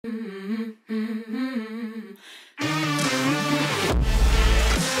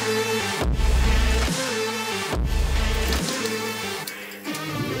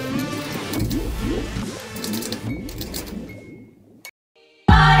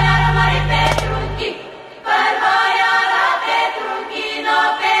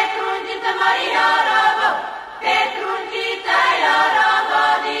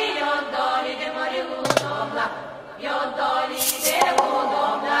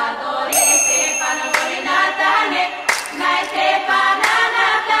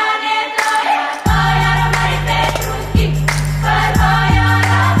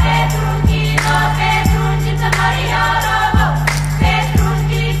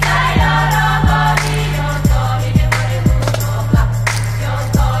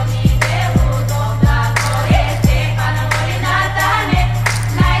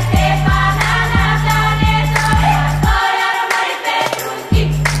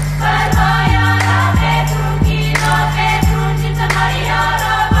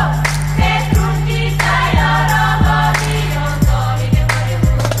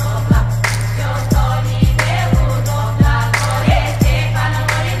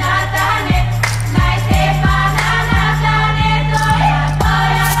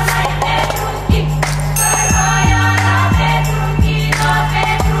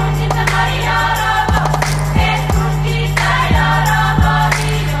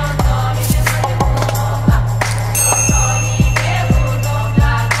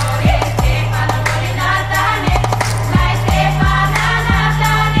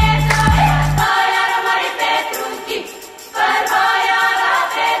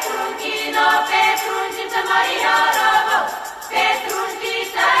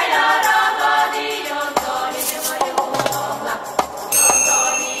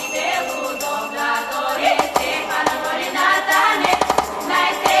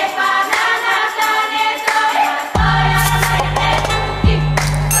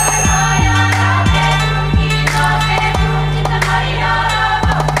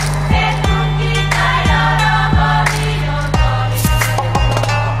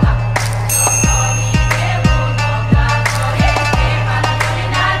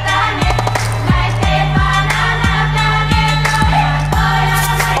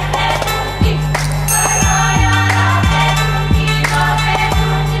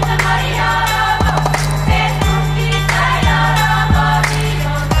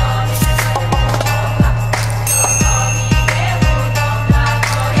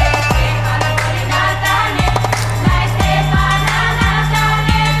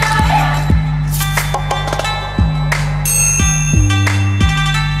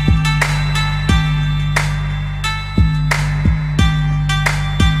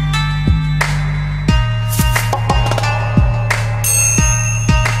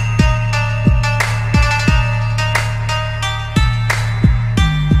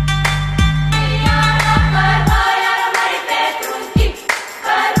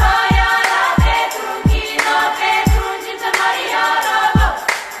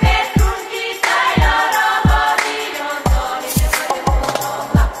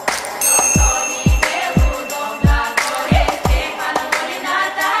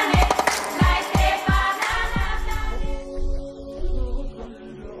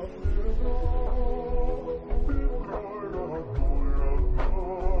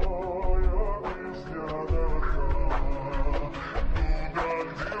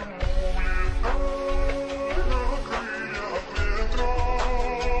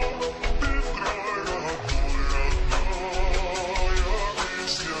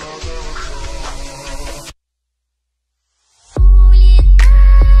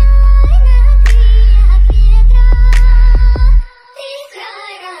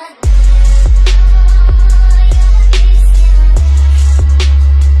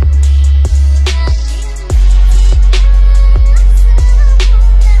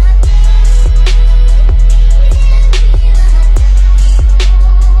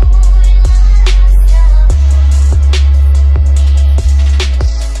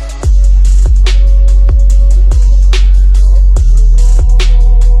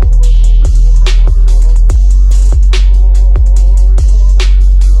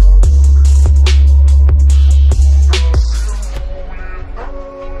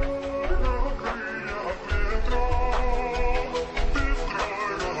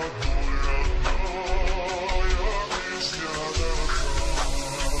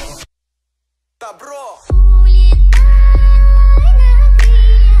бро.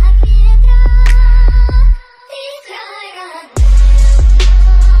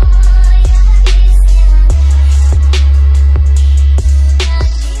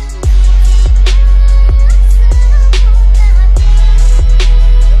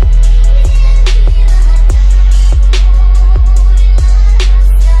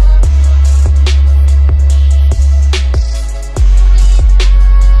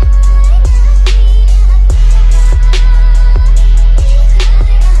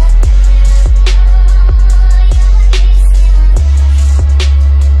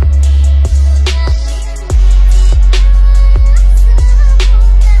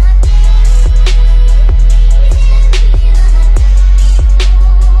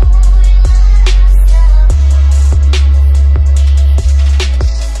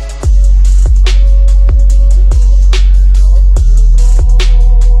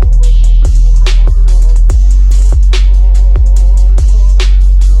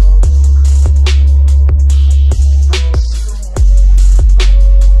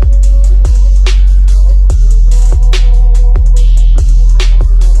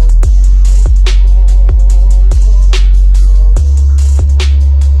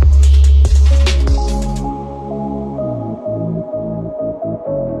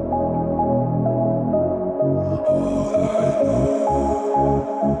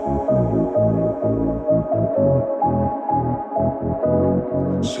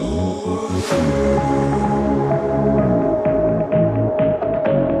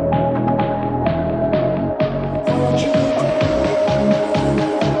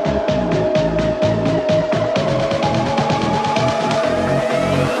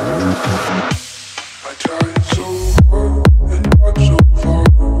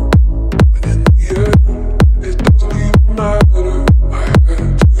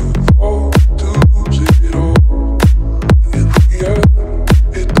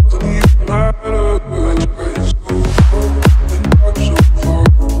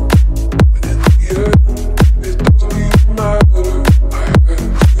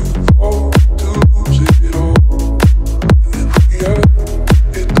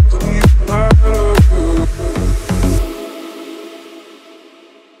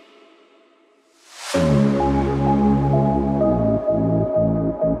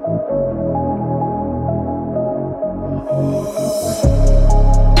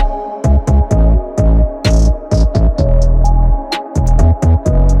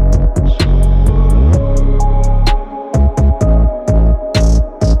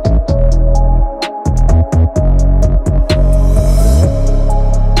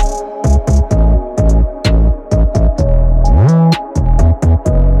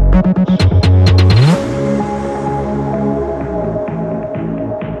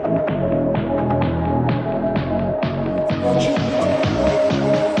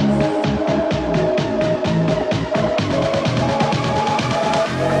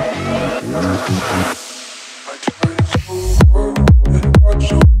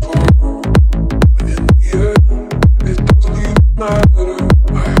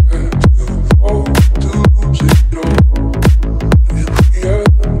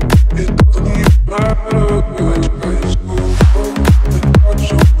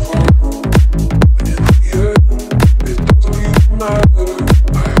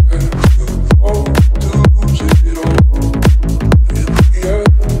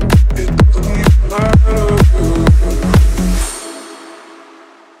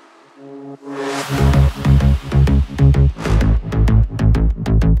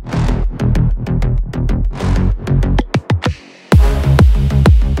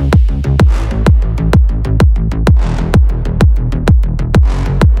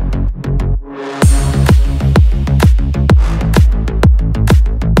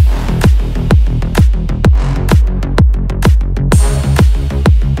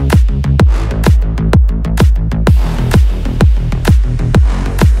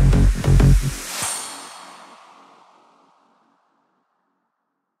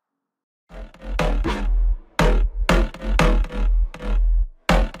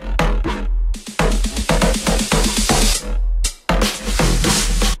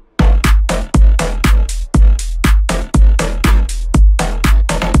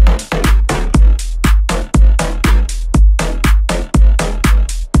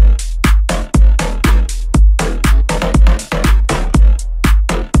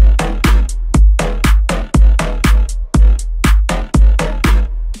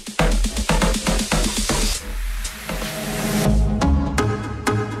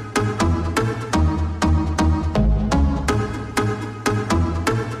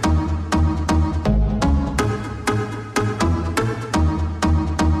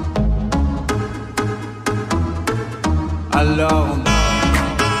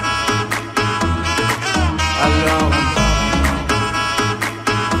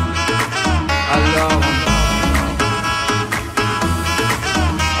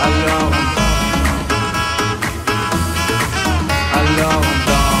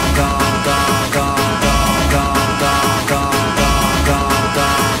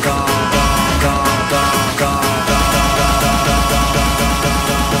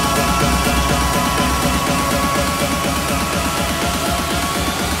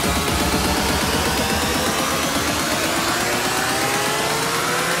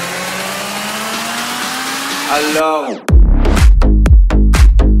 Alors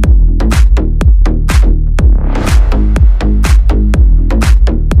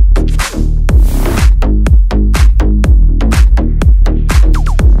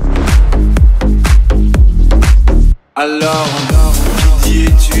alors, qui dit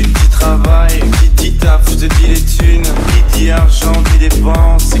études, dit travail, qui dit taf, te dit les thunes, qui dit argent, dit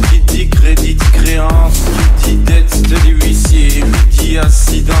dépenses, qui dit crédit, dit créance, qui dit dette, te dit huissier, qui dit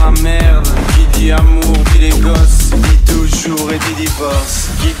assis dans la merde, qui dit amour, dit les gosses, dit toujours et dit divorce,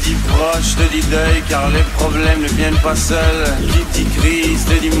 qui dit proche, te dit deuil, car les problèmes ne viennent pas seuls, qui dit crise,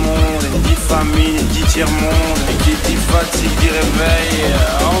 te dit monde, dit famine, dit tiers-monde, et qui dit fatigue, dit réveil,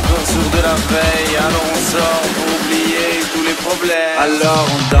 encore sourd de la veille, alors on sort pour oublier tous les problèmes. Alors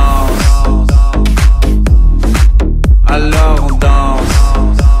on danse, alors on danse,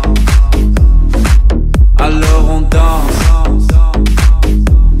 alors on danse,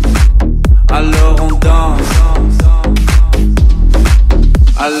 alors on danse,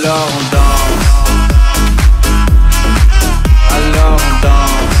 alors on danse, alors on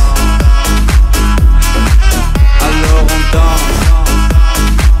danse, alors on danse,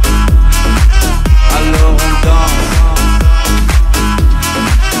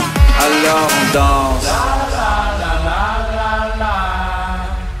 alors on danse, alors on danse.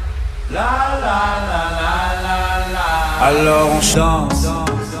 Alors on chante.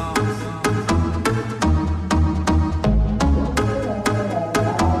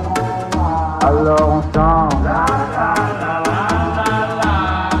 Alors on chante.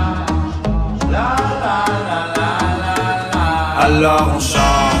 Alors on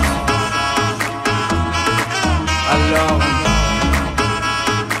chante. Alors on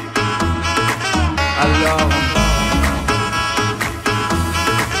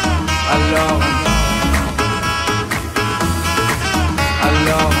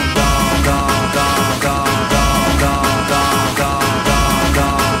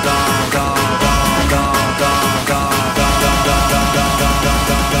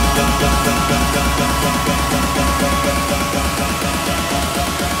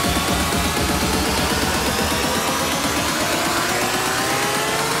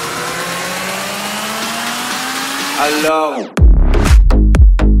alors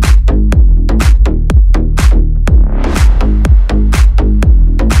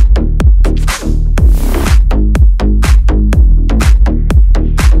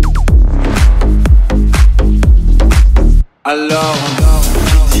alors,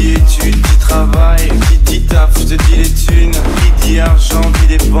 qui dit études, dit travail, qui dit taf, te dit les thunes, qui dit argent,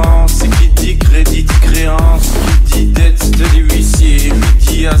 dit dépenses, qui dit crédit, dit créance, qui dit dette, te dit huissier, qui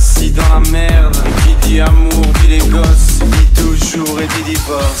dit assis dans la merde, qui dit amour, dit les gosses, dit toujours et dit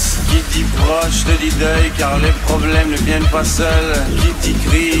divorce, qui dit proche, te dit deuil, car les problèmes ne viennent pas seuls, qui dit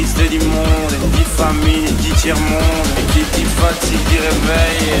crise, te dit monde, dit famine, dit tiers-monde, et qui dit fatigue, dit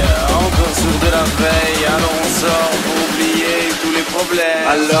réveil, encore sourd de la veille, alors on sort pour oublier tous les problèmes.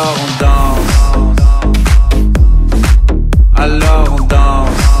 Alors on danse, alors on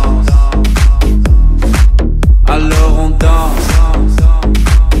danse, alors on danse,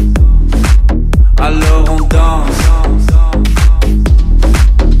 alors on danse,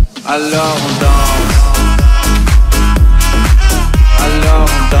 alors on danse, alors on danse, alors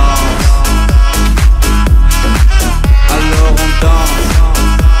on danse,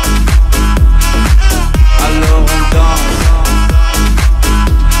 alors on danse,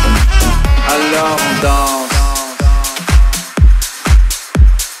 alors on danse.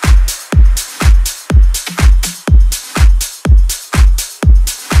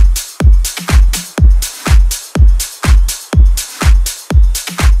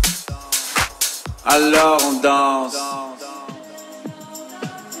 Alors on danse.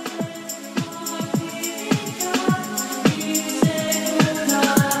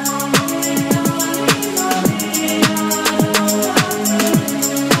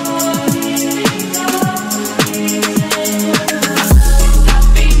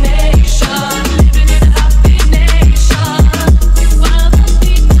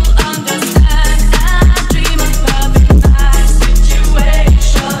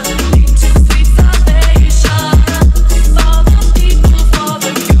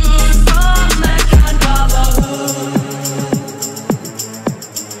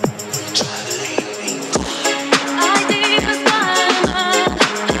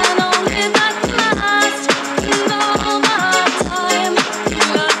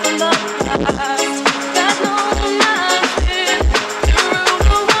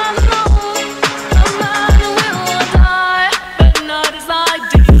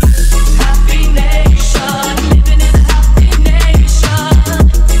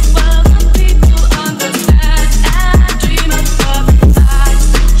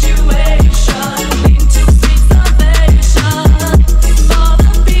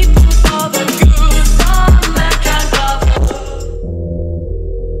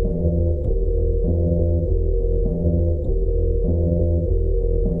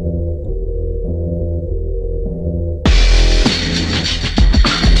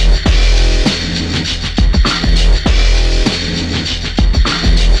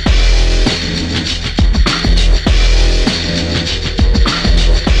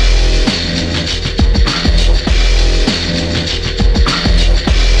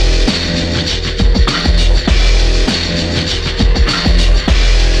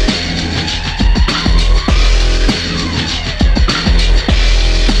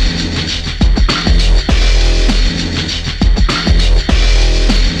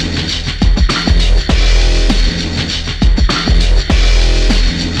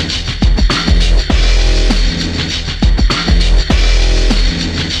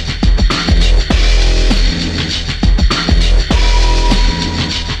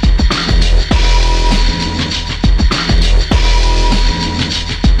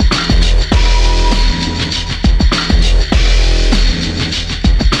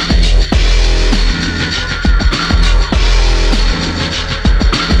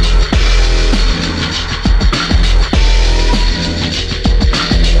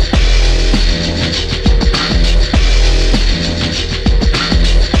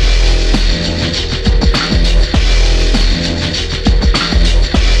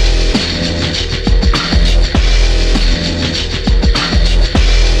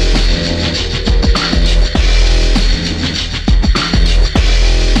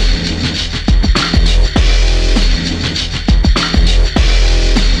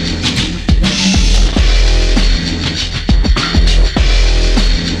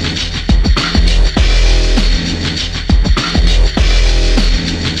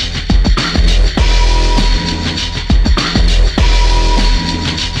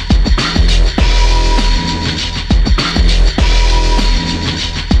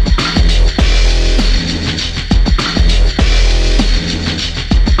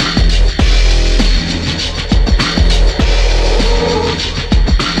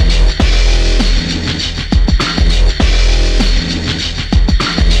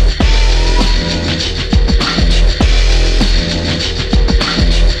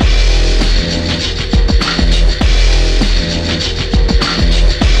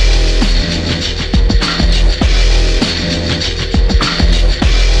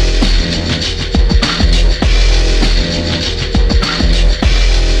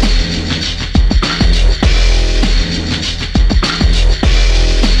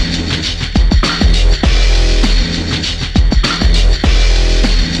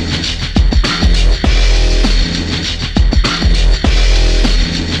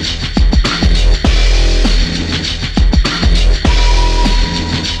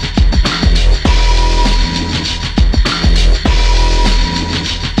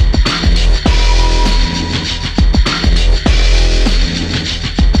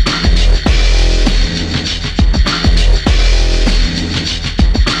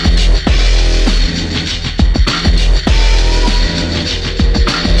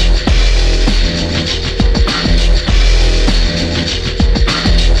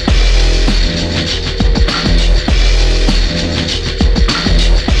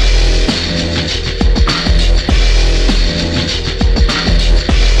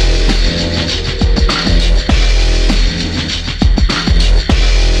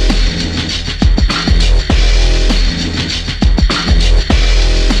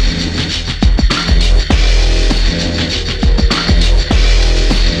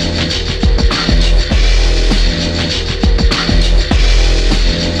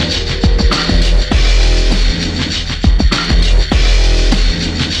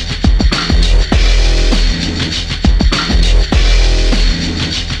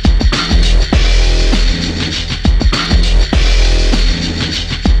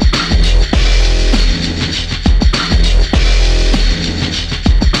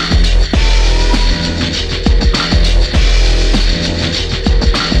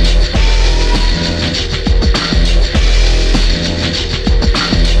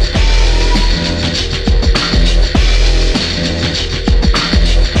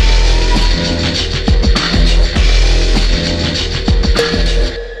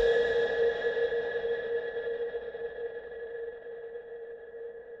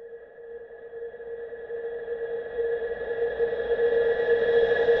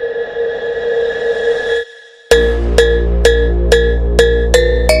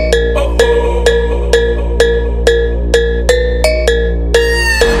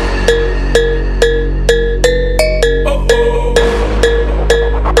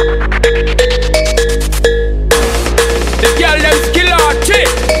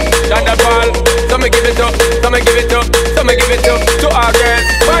 it up, so me give it up to our girls.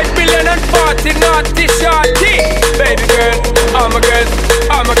 5 billion and 40 naughty shorty. Baby girl, all my girls,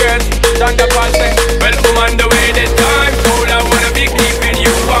 all my girls. Stand up and say, well, I'm on the way this time. Cool, I wanna be keeping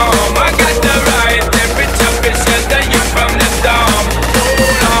you warm. I got the right temperature to shelter you from the storm.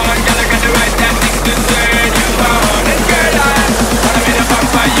 Hold on, girl, I got the right tactics to turn you on. And girl, I wanna be the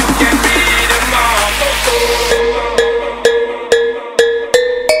bumper, you can be the mom.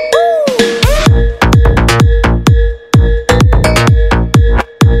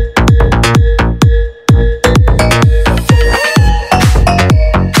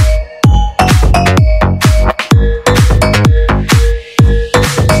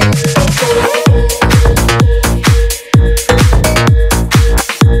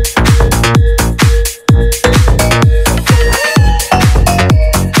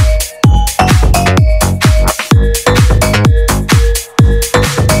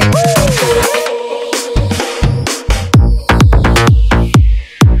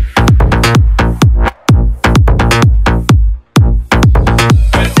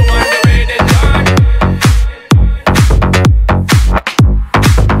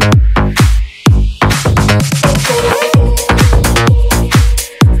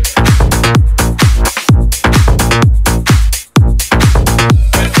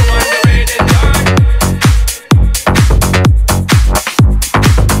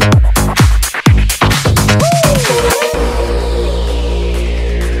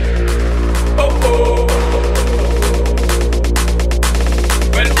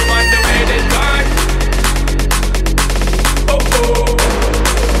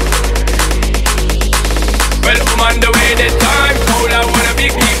 On the way this